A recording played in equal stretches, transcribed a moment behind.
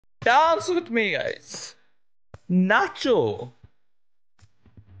Dance with me, guys. Nacho.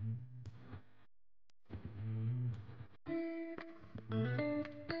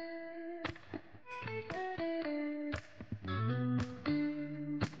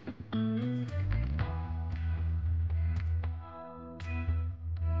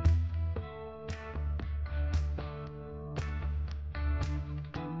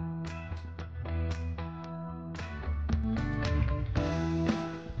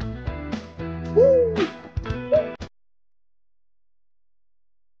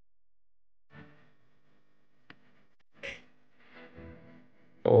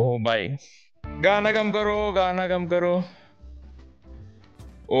 ओ भाई, गाना कम करो, गाना कम करो।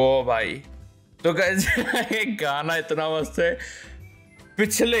 ओ भाई, तो कैसे एक गाना इतना मस्त है।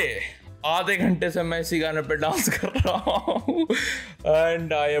 पिछले आधे घंटे से मैं इसी गाने पे डांस कर रहा हूँ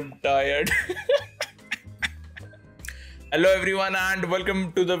and I am tired. Hello everyone and welcome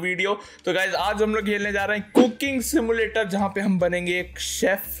to the video. तो गाइज आज हम लोग खेलने जा रहे हैं कुकिंग सिमुलेटर, जहां पे हम बनेंगे एक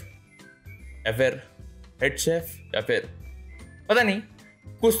शेफ या फिर हेड शेफ या फिर पता नहीं,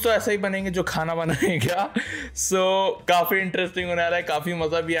 कुछ तो ऐसा ही बनेंगे जो खाना बनाएगा। सो काफी इंटरेस्टिंग होने वाला है, काफी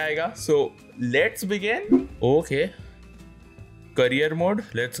मजा भी आएगा। So let's begin. Okay, career mode,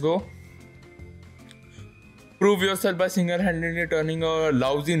 let's go. Prove yourself by single-handedly turning a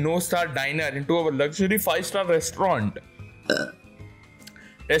lousy no-star diner into a luxury 5-star restaurant.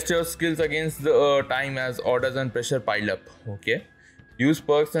 Test your skills against the time as orders and pressure pile up. Okay. Use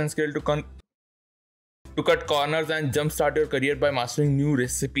perks and skill to cut corners and jumpstart your career by mastering new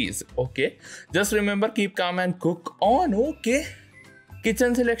recipes. Okay. Just remember, keep calm and cook on. Okay.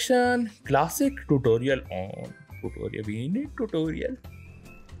 Kitchen selection, classic, tutorial on. Tutorial. We need tutorial.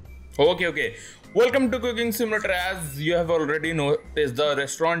 Okay. Welcome to Cooking Simulator. As you have already noticed, the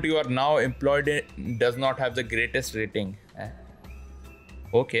restaurant you are now employed in does not have the greatest rating.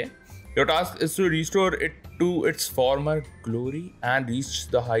 Okay. Your task is to restore it to its former glory and reach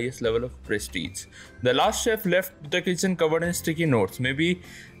the highest level of prestige. The last chef left the kitchen covered in sticky notes. Maybe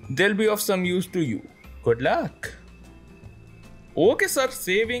they'll be of some use to you. Good luck. Okay, sir.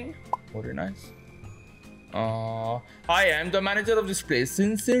 Saving. Very nice. Hi, I'm the manager of this place.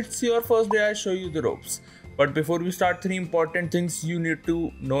 Since it's your first day, I show you the ropes. But before we start, 3 important things you need to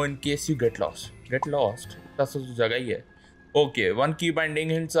know in case you get lost. Get lost? That's the jagah hi hai. Okay, 1, key binding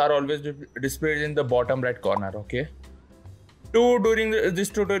hints are always displayed in the bottom right corner. Okay. 2, during this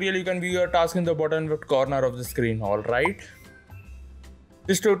tutorial, you can view your task in the bottom left corner of the screen. All right.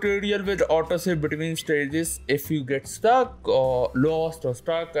 This tutorial will auto save between stages if you get stuck or lost or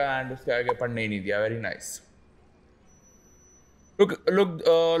stuck, and uske aage padhne hi nahi diya. Very nice.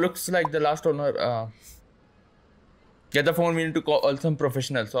 Looks like the last owner. Get the phone. We need to call some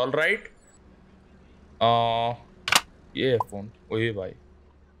professionals. All right. Yeah, phone. Oh yeah, bhai.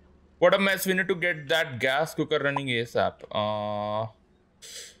 What a mess. We need to get that gas cooker running ASAP.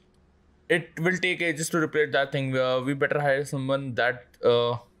 It will take ages to repair that thing. We better hire someone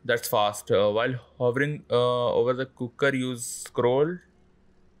that's fast. While hovering over the cooker, use scroll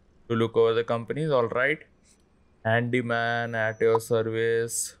to look over the companies. All right. Handyman at your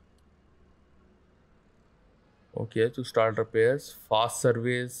service. Okay, to start repairs. Fast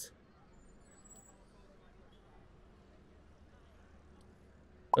service.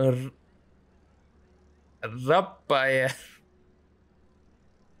 Repair.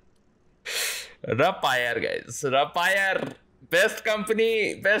 Repair, guys. Repair. Best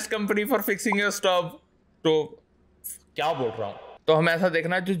company for fixing your stove. तो क्या बोल रहा हूँ, तो हमें ऐसा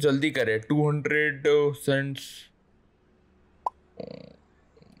देखना है जो जल्दी करे। 200 सेंट्स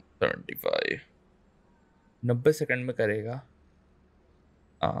 75 90 सेकंड में करेगा।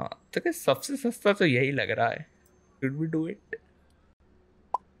 तो सबसे सस्ता तो यही लग रहा है। Should we do it?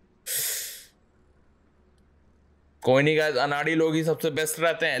 कोई नहीं गाइस, अनाड़ी लोग ही सबसे बेस्ट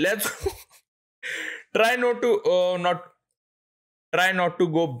रहते हैं। Let's try not to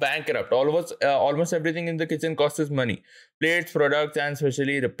go bankrupt. Almost everything in the kitchen costs money. Plates, products, and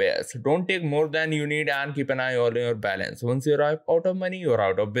especially repairs. Don't take more than you need and keep an eye on your balance. Once you're out of money, you're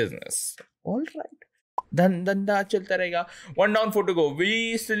out of business. All right. धंधा चलता रहेगा. 1 down, 4 to go.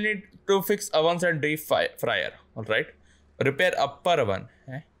 We still need to fix ovens and deep fryer. All right. Repair upper oven.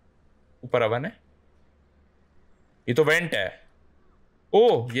 ऊपर oven है. ये तो went है.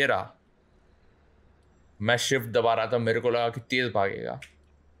 ओह, ये रहा. मैं शिफ्ट दबा रहा था, मेरे को लगा कि तेज भागेगा.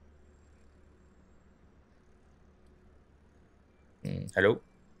 हेलो.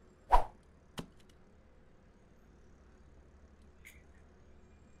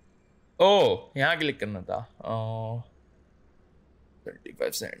 ओह, यहाँ क्लिक करना था.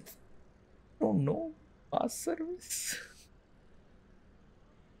 25 Saint. Don't know. Fast service.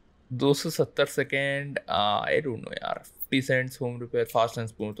 270 second, I don't know यार. 50 cents home repair fast and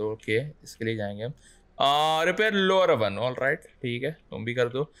smooth. Okay, इसके लिए जाएंगे हम. Repair lower one. All right, ठीक है, तुम भी कर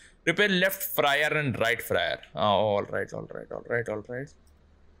दो. Repair left fryer and right fryer. All right all right all right all right.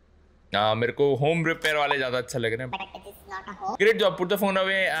 मेरे को होम रिपेयर वाले ज्यादा अच्छा लग रहे हैं. Great job. Put the phone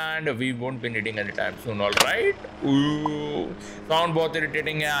away and we won't be needing any time soon. All right. Sound बहुत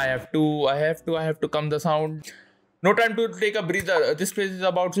irritating है. I have to come the sound. No time to take a breather. This phase is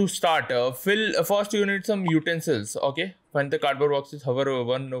about to start. First you need some utensils. Okay. Find the cardboard boxes. Hover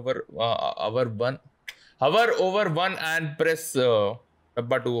over one and press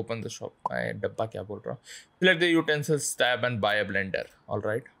dabba to open the shop. मैं डब्बा क्या बोल रहा हूँ. Select the utensils tab and buy a blender. All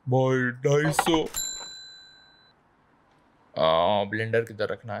right. Boy, 250. Blender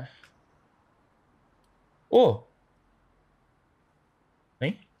किधर रखना है? ओह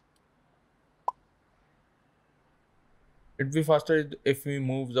नहीं. It'd be faster if we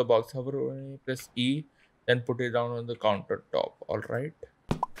move the box. Hover, press E, then put it down on the countertop. All right.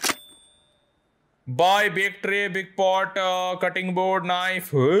 Buy big tray, big pot, cutting board, knife.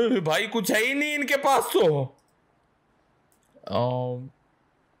 भाई कुछ है ही नहीं इनके पास तो.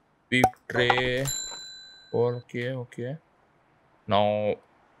 Big tray. Okay. Now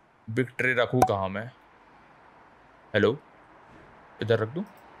big tray रखूँ कहाँ मैं? Hello. इधर रख दूँ?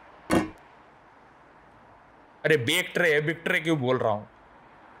 अरे बेक ट्रे है, बिग ट्रे क्यों बोल रहा हूं.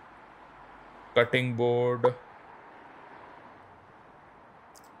 Cutting board.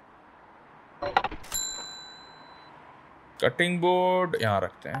 कटिंग बोर्ड यहां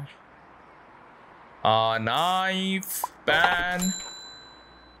रखते हैं. Knife, pan.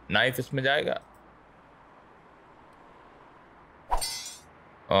 नाइफ इसमें जाएगा.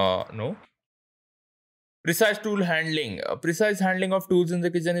 No. Precise tool handling. Precise handling of tools in the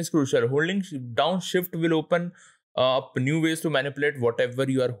kitchen is crucial. Holding down shift will open up new ways to manipulate whatever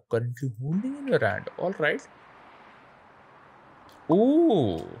you are currently holding in your hand. All right.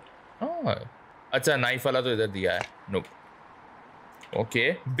 Oh. अच्छा, knife वाला तो इधर दिया है. No.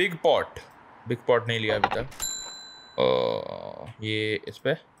 Okay. Big pot. Big pot नहीं लिया अभी तक. ये इस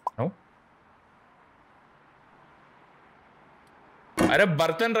पे. नो. अरे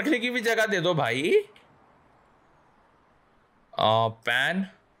बर्तन रखने की भी जगह दे दो भाई. पैन.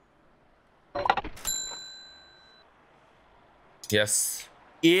 यस,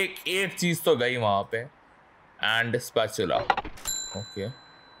 एक चीज तो गई वहां पे. And spatula. Okay.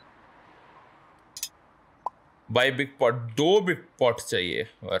 Bye big pot. 2 big pot चाहिए.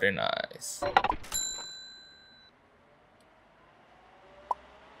 Very nice.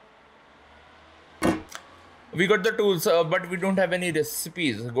 We got the tools, but we don't have any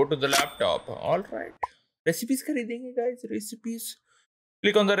recipes. Go to the laptop. All right. Recipes खरीदेंगे guys. Recipes.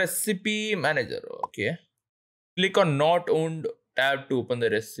 Click on the recipe manager. Okay. Click on not owned tab to open the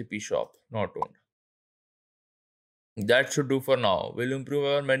recipe shop. Not owned. That should do for now. We'll improve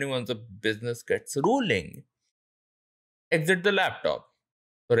our menu once the business gets rolling. Exit the laptop.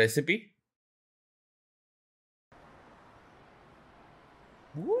 So recipe.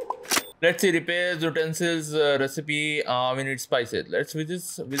 Let's see repairs, utensils, recipe. We need spices. Let's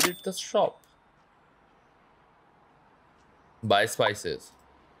visit the shop. Buy spices.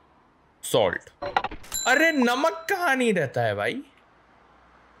 Salt. अरे नमक कहाँ नहीं रहता है भाई.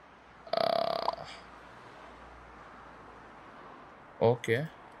 Okay.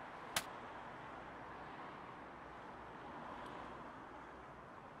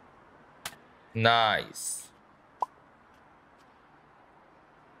 Nice.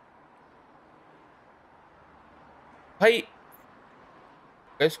 भाई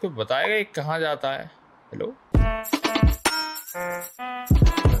इसको बताएगा ये कहाँ जाता है. हेलो.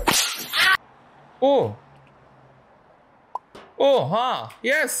 ओ हाँ.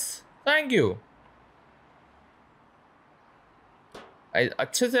 Yes, thank you.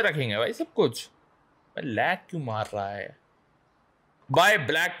 अच्छे से रखेंगे भाई सब कुछ. लैग क्यों मार रहा है. Bye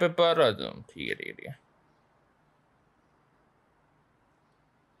black pepper. ठीक है.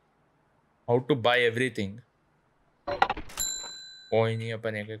 How to bye everything. कोई नहीं,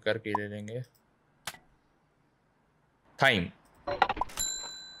 अपन एक एक करके ले लेंगे. थाइम.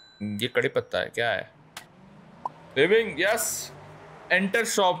 ये कड़ी पत्ता है क्या है. Living. Yes. Enter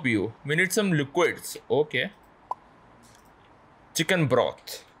shop view. We need some liquids. Okay. Chicken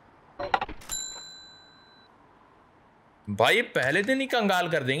broth. भाई पहले दिन ही कंगाल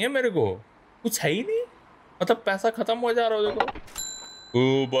कर देंगे मेरे को. कुछ है ही नहीं. मतलब पैसा खत्म हो जा रहा हो. देखो.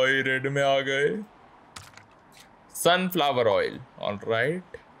 ओ भाई रेड में आ गए. Sunflower oil. All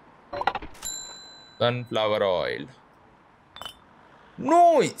right. Sunflower oil.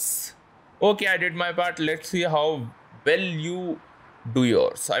 Nice. Okay, I did my part. Let's see how well you do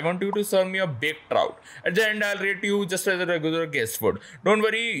yours. I want you to serve me a baked trout. At the end, I'll rate you just as a regular guest food. Don't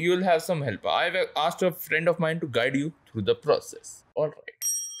worry, you'll have some help. I've asked a friend of mine to guide you through the process. Alright.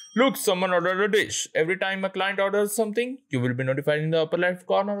 Look, someone ordered a dish. Every time a client orders something, you will be notified in the upper left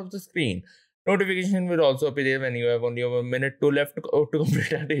corner of the screen. Notification will also appear when you have only a minute to left to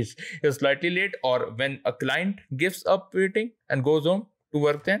complete a dish. You're slightly late, or when a client gives up waiting and goes home to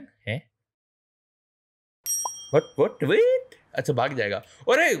work then. What? Wait! अच्छा भाग जाएगा.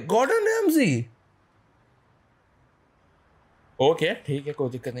 अरे Gordon Ramsay. Okay ठीक है, कोई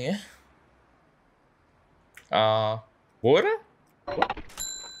दिक्कत नहीं है. हो रहा.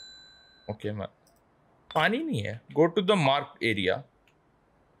 ओके मैं पानी नहीं है. Go to the mark area.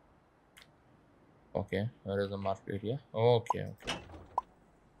 Okay where is the mark area. Okay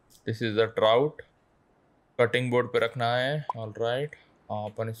this is the trout. Cutting board पे रखना है. ऑलराइट.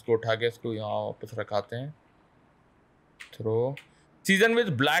 अपन इसको उठा के इसको यहाँ वापस रखाते हैं. Throw. Season with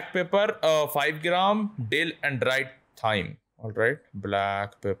black pepper, 5 gram, dill and dried thyme. All right,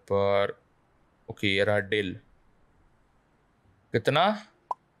 black pepper. Okay, here are dill. कितना?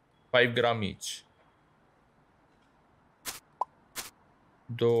 5 gram each.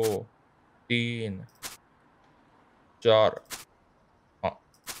 2, 3, 4,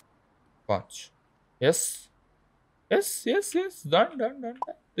 5. Yes. Done.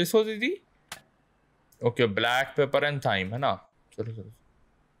 This was easy. Okay black pepper and thyme है ना. चलो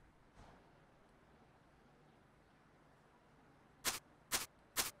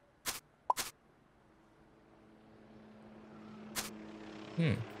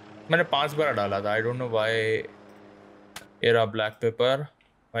मैंने 5 बार डाला था. I don't know why. Era black pepper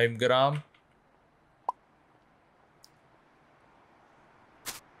 5 ग्राम.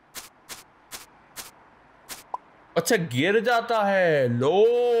 अच्छा गिर जाता है.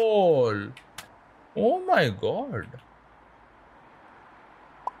 लोल. Oh my god.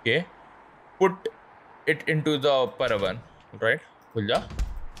 Okay. Put it into the upper oven. Right? खुल जा.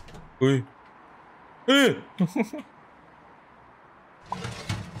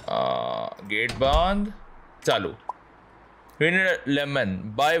 Gate बंद. चालू. We need a lemon.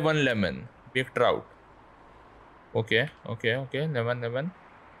 Buy 1 lemon. Big trout. Okay. Lemon.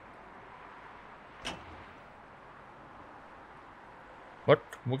 What?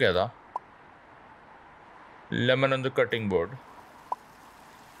 वो क्या था? Lemon on the cutting board.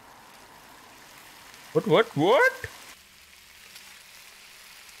 What?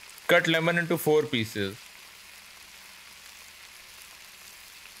 Cut lemon into 4 pieces.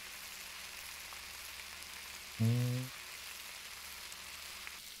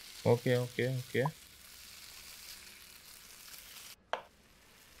 Okay.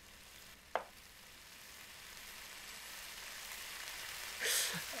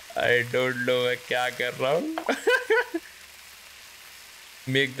 I don't know मैं क्या कर रहा हूँ.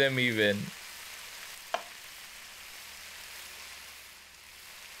 Make them even.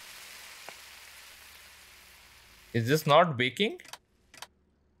 Is this not baking?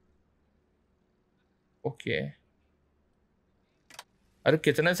 Okay. अरे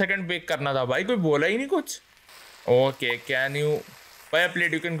कितने सेकंड बेक करना था भाई. कोई बोला ही नहीं कुछ. Okay, can you buy a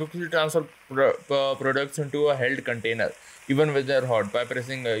plate? You can quickly transfer products into a held container, even when they're hot, by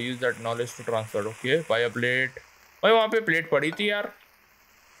pressing use that knowledge to transfer. Okay, buy a plate. भाई वहाँ पे प्लेट पड़ी थी यार.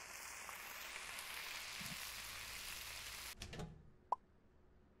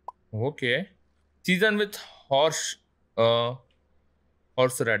 Okay, season with horseradish.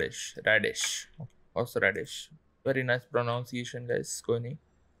 Okay, horseradish. Very nice pronunciation, guys. कोई नहीं.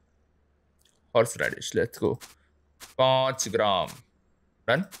 Horseradish. Let's go. 5 gram.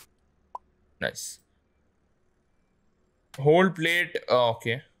 Done. Nice. Whole plate.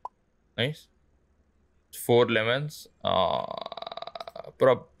 Okay. Nice. 4 lemons.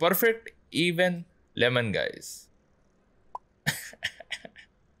 Perfect even lemon, guys.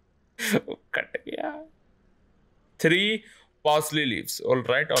 Cut गया. 3 parsley leaves. All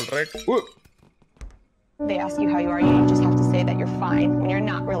right. Ooh. They ask you how you are, you just have to say that you're fine when you're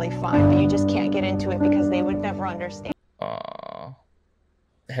not really fine, but you just can't get into it because they would never understand.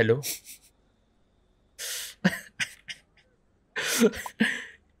 Hello.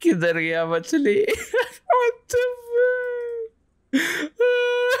 किधर गया मछली? What the fuck?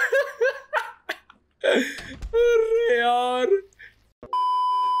 अरे यार.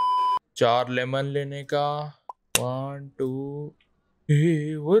 4 lemon लेने का. 1 2.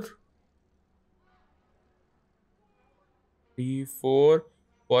 Hey, what? 3 4.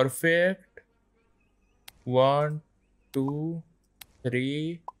 Perfect. 1 2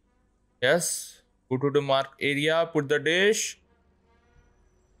 3. Yes. Go to the mark area. Put the dish.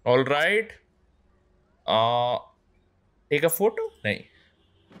 All right. Take a photo नहीं.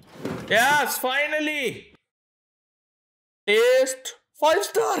 Yes, finally. Taste 5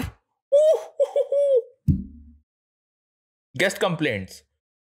 star. Guest complaints.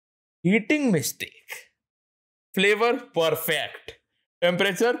 Heating mistake. Flavor perfect.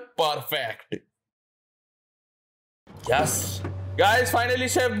 Temperature perfect. Yes. Guys, finally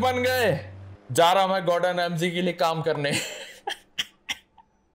chef बन गए. जा रहा मैं Gordon Ramsay के लिए काम करने.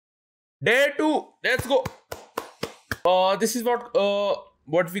 Day 2. Let's go. This is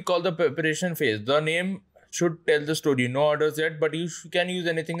what we call the preparation phase. The name should tell the story. No orders yet, but you can use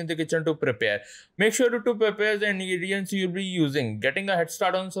anything in the kitchen to prepare. Make sure to prepare the ingredients you'll be using. Getting a head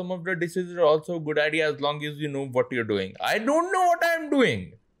start on some of the dishes is also a good idea as long as you know what you're doing. I don't know what I'm doing.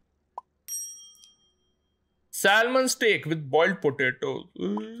 Salmon steak with boiled potatoes.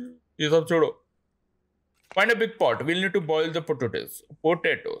 ये सब छोड़ो. Find a big pot. We'll need to boil the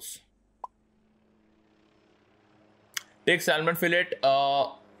potatoes. Take salmon fillet.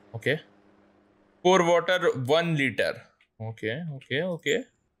 Okay. Pour water 1 liter. Okay.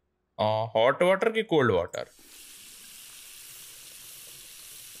 Hot water ki cold water?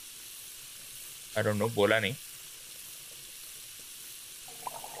 I don't know. बोला नहीं.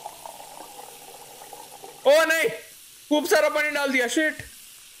 Oh नहीं. खूब सारा पानी डाल दिया. Shit.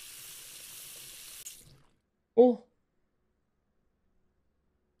 Oh.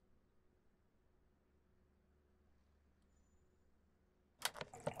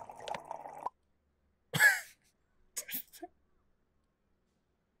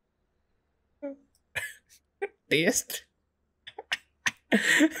 Taste.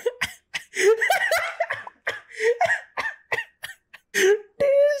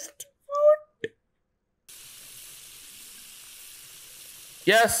 Taste food.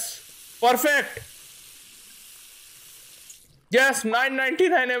 Yes, perfect. Yes,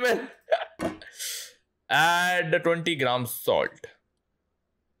 999 ml. Add 20 grams salt.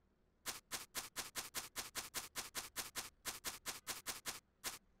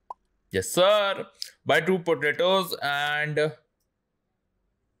 Yes, sir. Buy 2 potatoes and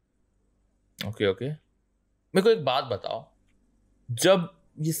okay. मेरे को एक बात बताओ, जब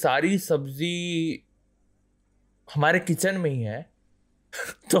ये सारी सब्जी हमारे किचन में ही है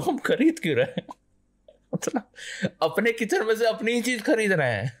तो हम खरीद क्यों रहे हैं? मतलब अपने किचन में से अपनी ही चीज खरीद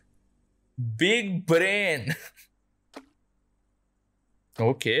रहे हैं. Big brain.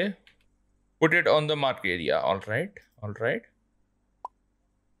 Okay, put it on the mark area. All right.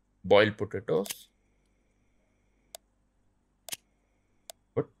 Boiled potatoes.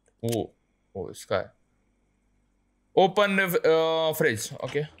 What? Oh, इसका है. Open fridge.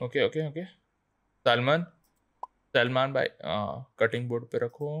 Okay. Salmon भाई, कटिंग बोर्ड पे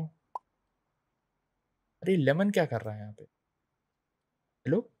रखो. अरे लेमन क्या कर रहा है यहाँ पे?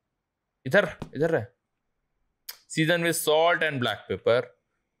 हेलो, इधर है. Season with salt and black pepper.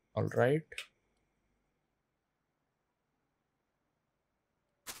 All right.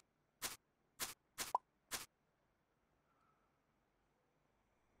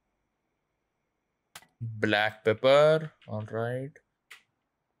 Black pepper. All right.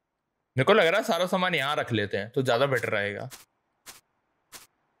 मेरे को लग रहा है सारा सामान यहां रख लेते हैं तो ज्यादा बेटर रहेगा.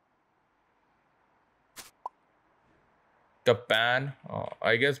 The pan.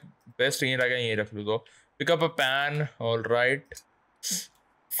 I guess best यहीं रहेगा, यहीं रख लूँ तो. Pick up a pan. All right.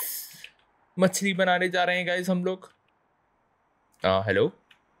 मछली बनाने जा रहे हैं गाइस हम लोग. हेलो.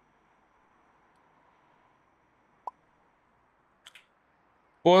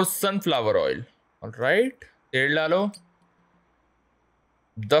 पोर सनफ्लावर ऑयल. All right. तेल डालो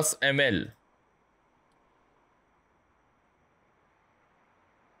 10 ml.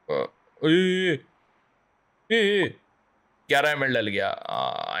 11 ml डल गया.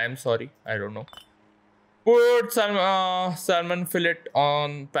 I am sorry, I don't know. Put salmon fillet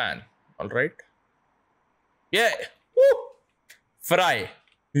on pan. All right. Yeah. Woo. Fry.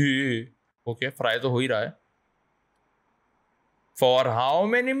 Okay, fry तो हो ही रहा है. For how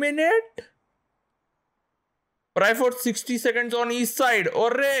many minutes? Fry for 60 seconds on each side.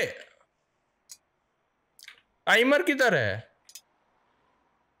 और रे timer किधर है?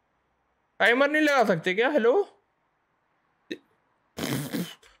 Timer नहीं लगा सकते क्या? हेलो,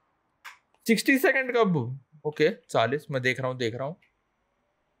 60 सेकंड कब? ओके 40. मैं देख रहा हूं.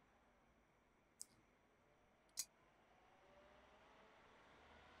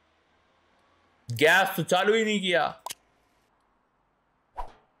 गैस तो चालू ही नहीं किया.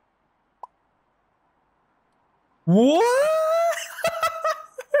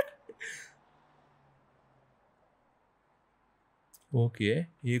 ओके,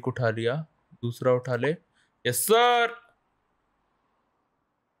 एक उठा लिया, दूसरा उठा ले. Yes sir.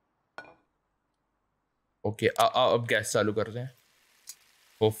 ओके अब गैस चालू कर दें,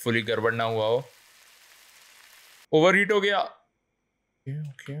 होपफुली गड़बड़ ना हुआ हो। ओवर हीट हो गया। ओके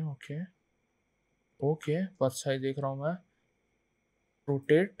ओके ओके ओके, परछाई देख रहा हूं मैं।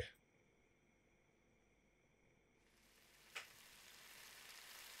 रोटेट।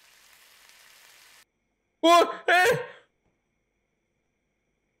 ओ ए!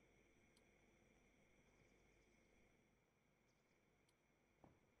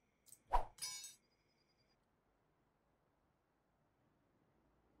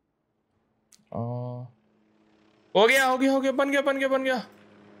 हो गया हो गया हो गया, बन गया बन गया बन गया।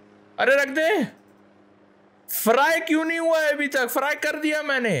 अरे रख दे। फ्राई क्यों नहीं हुआ है अभी तक? फ्राई कर दिया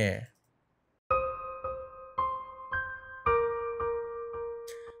मैंने।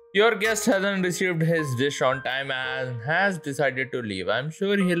 Your guest hasn't received his dish on time and has decided to leave. I'm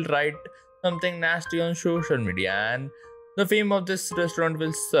sure he'll write something nasty on social media and the fame of this restaurant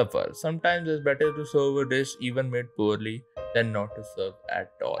will suffer. Sometimes it's better to serve a dish even made poorly than not to serve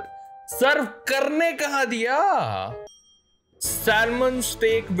at all. Serve करने कहाँ दिया? Salmon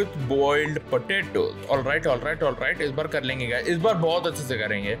steak with boiled potatoes. All right, all right, all right. इस बार कर लेंगे guys. इस बार बहुत अच्छे से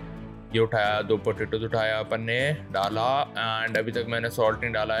करेंगे। ये उठाया, 2 पोटैटोज उठाया अपन ने, डाला, एंड अभी तक मैंने सॉल्ट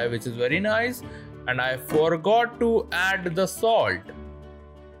नहीं डाला है, which is very nice, and I forgot to add the salt.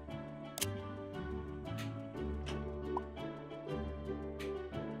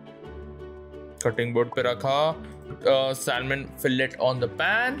 Cutting board पे रखा, salmon fillet on the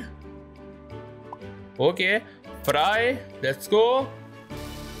pan. Okay, fry, let's go,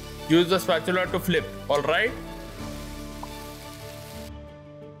 use the spatula to flip. All right,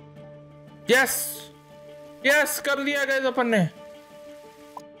 yes yes, कर दिया guys अपन ने।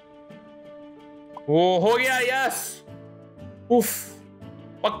 वो हो गया, yes. उफ,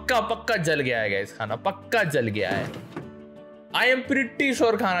 पक्का पक्का जल गया है गाइस खाना, पक्का जल गया है। आई एम प्रिटी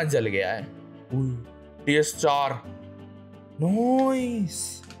श्योर खाना जल गया है। TS4 nice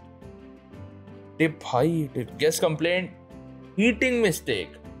tip, high tip. Guest complaint, heating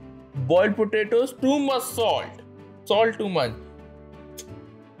mistake, boiled potatoes, too much salt, salt too much.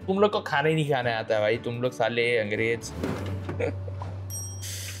 तुम लोग को खाना ही नहीं खाने आता है भाई, तुम लोग साले अंग्रेज।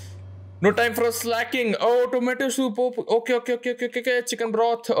 No time for Slaking. O tomato soup, okay okay okay okay okay, chicken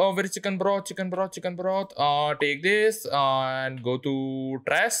broth, very chicken broth, chicken broth, chicken broth, take this and go to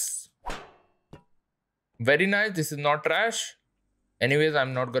trash. Very nice, this is not trash. Anyways I am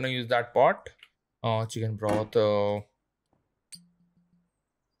not gonna use that pot. Chicken broth,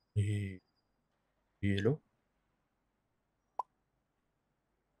 ये लो।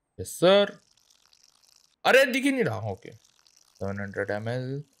 Yes sir. अरे दिख ही नहीं रहा। Okay, 700 ml,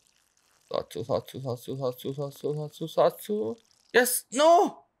 700 700 700 700 700 700 700। Yes, no,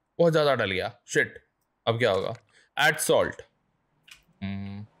 बहुत ज्यादा डल गया, shit. अब क्या होगा? Add salt.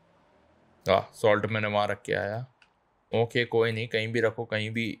 सॉल्ट मैंने वहां रख के आया। ओके, कोई नहीं, कहीं भी रखो, कहीं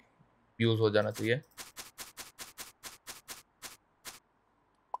भी यूज हो जाना चाहिए।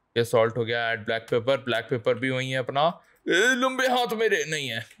 ये सॉल्ट हो गया। Add black pepper, black pepper भी वही है अपना। लंबे हाथ मेरे नहीं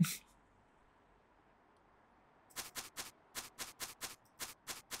है।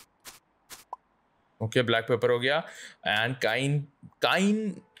 ओके, ब्लैक पेपर हो गया, and Kine Kine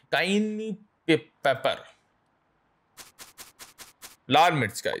Kine paper, लाल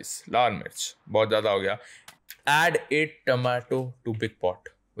मिर्च गाइस, लाल मिर्च बहुत ज्यादा हो गया। Add 8 tomato to big pot.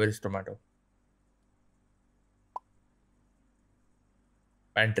 Where is tomato?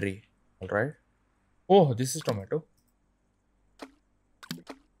 Pantry. Alright. Oh, this is tomato.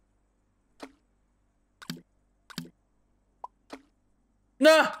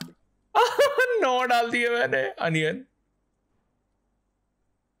 ना नौ डाल दिए मैंने, onion.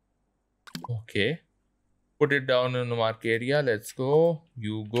 Okay, put it down in the mark area. Let's go.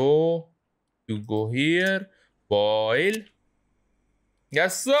 You go here. Boil.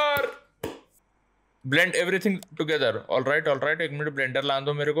 Yes sir. Blend everything together. All right, all right. एक minute blender ला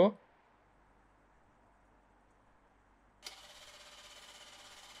दो मेरे को।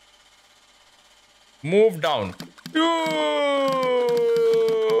 Move down.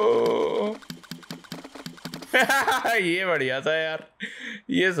 ये बढ़िया था यार,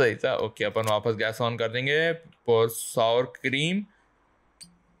 ये सही था। ओके, अपन वापस गैस ऑन कर देंगे। For Sawar cream.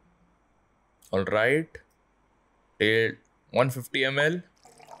 All right, 150 ml।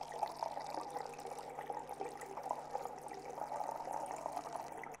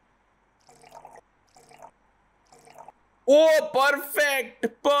 Oh, perfect,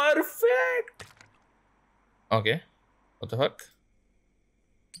 perfect. Okay, what the fuck?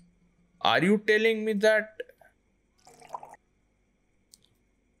 Are you telling me that?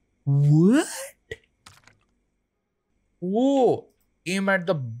 What? Oh, aim at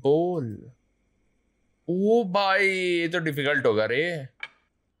the bowl. ओ भाई ये तो डिफिकल्ट होगा रे।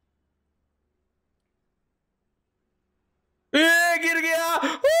 गिर गया।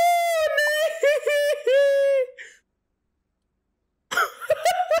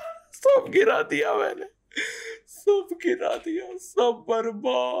 सब गिरा दिया मैंने, सब गिरा दिया, सब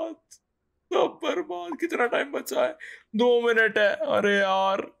बर्बाद, सब बर्बाद। कितना टाइम बचा है? 2 मिनट है। अरे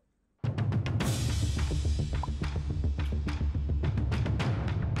यार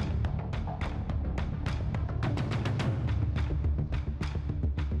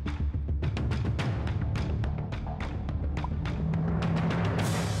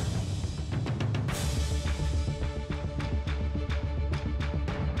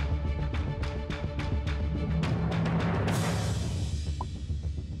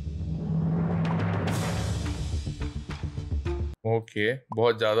ओके,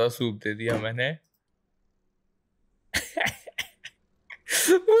 बहुत ज्यादा सूप दे दिया मैंने।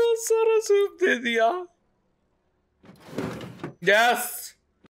 बहुत सारा सूप दे दिया। Yes,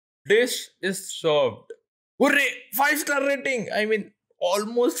 dish is served. Hurray, 5 star rating, I mean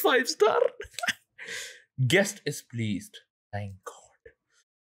almost 5 star. Guest is pleased, thank God.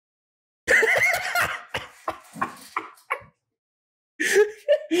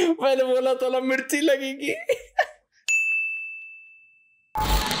 मैंने बोला तो ना मिर्ची लगेगी।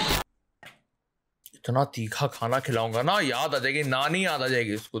 इतना तीखा खाना खिलाऊंगा ना, याद आ जाएगी, नानी याद आ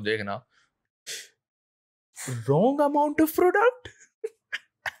जाएगी उसको, देखना। Wrong amount of product.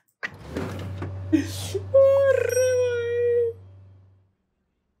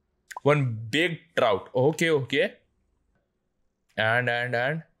 One big trout, okay okay,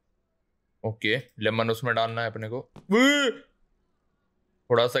 and okay, lemon उसमें डालना है अपने को।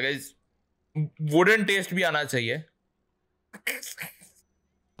 थोड़ा सा गाइस वुडन टेस्ट भी आना चाहिए।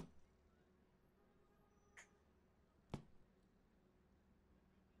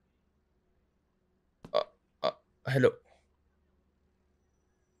 Hello,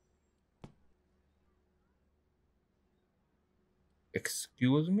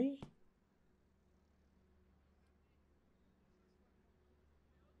 excuse me,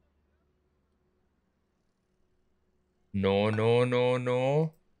 no no no no,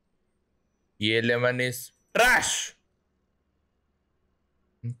 ये lemon is trash.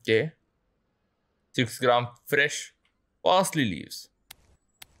 Okay, 6 gram fresh parsley leaves.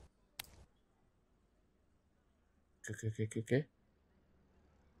 Okay.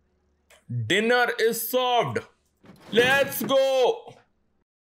 Dinner is served. Let's go.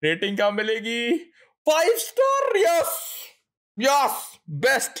 Rating क्या मिलेगी? 5 star. Yes yes,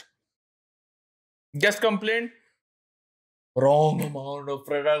 best. Guest complaint, wrong amount of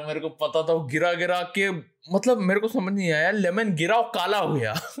product. मेरे को पता था वो गिरा गिरा के, मतलब मेरे को समझ नहीं आया, लेमन गिरा और काला हो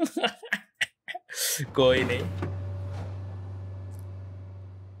गया। कोई नहीं।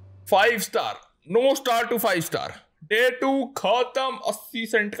 5 star, no star to 5 star. Day 2 खत्म। 80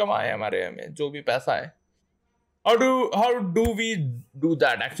 सेंट कमाए हमारे में, जो भी पैसा है। How do we do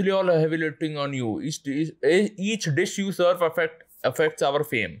that? Actually, all heavy lifting on you. Each dish you serve affects our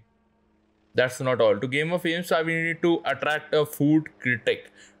fame. That's not all. To gain a fame star, we need to attract a food critic.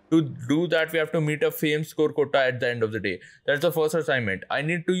 To do that, we have to meet a fame score quota at the end of the day. That's the first assignment. I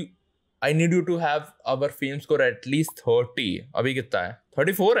need you to have our fame score at least 30. अभी कितना है?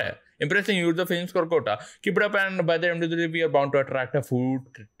 34 है. Impressing you the fame score quota. Keep it up, and by the end of the day, we are bound to attract a food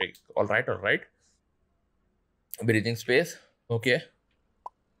critic. All right. Breathing space. Okay.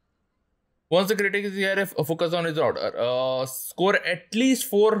 Once the critic is here, focus on his order. Score at least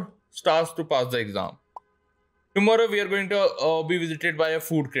 4 stars to pass the exam. Tomorrow we are going to be visited by a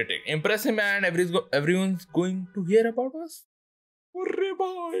food critic. Impress him, and everyone's going to hear about us. Arre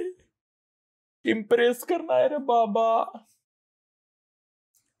bhai, impress karna hai re baba.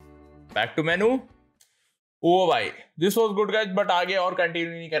 Back to menu. ओ भाई, this was good guys, but आगे और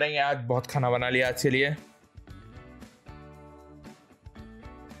continue नहीं करेंगे। आज बहुत खाना बना लिया आज के लिए।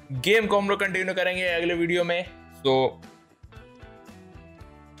 गेम को हम लोग कंटिन्यू करेंगे अगले वीडियो में। तो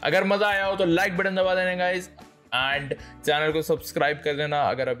अगर मजा आया हो तो लाइक बटन दबा देना गाइस, एंड चैनल को सब्सक्राइब कर देना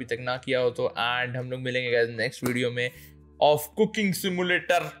अगर अभी तक ना किया हो तो। एंड हम लोग मिलेंगे गाइस नेक्स्ट वीडियो में ऑफ कुकिंग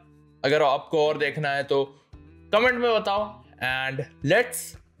सिमुलेटर। अगर आपको और देखना है तो कमेंट में बताओ, and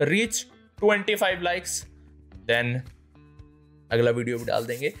let's reach 25 likes, then अगला वीडियो भी डाल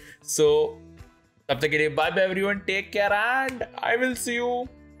देंगे। सो तब तक के लिए bye bye everyone, take care, and I will see you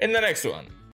in the next one.